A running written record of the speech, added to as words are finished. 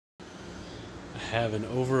have an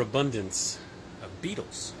overabundance of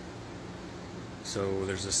beetles. So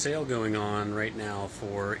there's a sale going on right now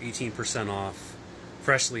for 18% off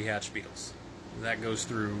freshly hatched beetles. That goes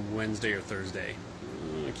through Wednesday or Thursday.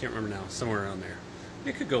 I can't remember now, somewhere around there.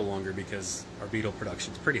 It could go longer because our beetle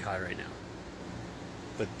production is pretty high right now.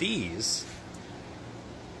 But these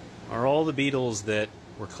are all the beetles that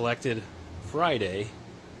were collected Friday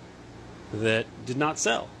that did not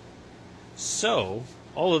sell. So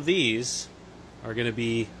all of these are going to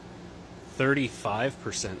be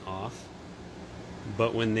 35% off,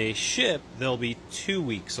 but when they ship, they'll be 2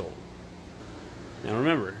 weeks old. Now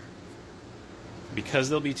remember, because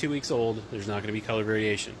they'll be 2 weeks old, there's not going to be color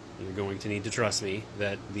variation. You're going to need to trust me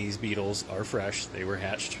that these beetles are fresh. They were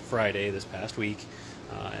hatched Friday this past week,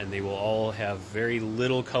 and they will all have very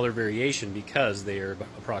little color variation because they are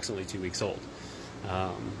approximately 2 weeks old.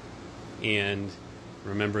 And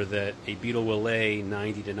remember that a beetle will lay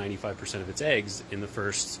 90 to 95% of its eggs in the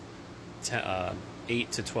first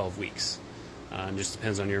 8 to 12 weeks. It just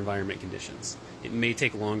depends on your environment conditions. It may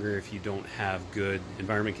take longer if you don't have good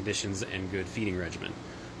environment conditions and good feeding regimen,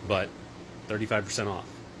 but 35% off.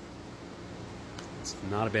 It's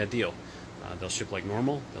not a bad deal. They'll ship like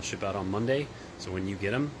normal. They'll ship out on Monday, so when you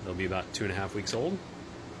get them, they'll be about 2.5 weeks old.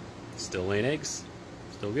 Still laying eggs.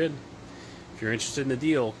 Still good. If you're interested in the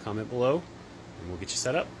deal, comment below, and we'll get you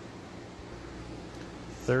set up.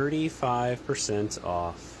 35%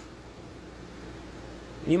 off.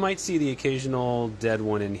 You might see the occasional dead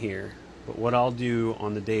one in here, but what I'll do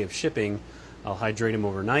on the day of shipping, I'll hydrate them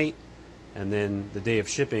overnight, and then the day of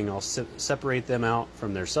shipping I'll separate them out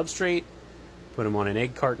from their substrate, put them on an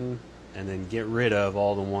egg carton, and then get rid of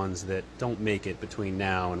all the ones that don't make it between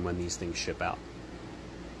now and when these things ship out.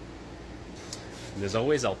 And as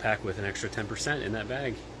always, I'll pack with an extra 10% in that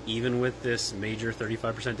bag, even with this major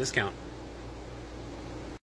 35% discount.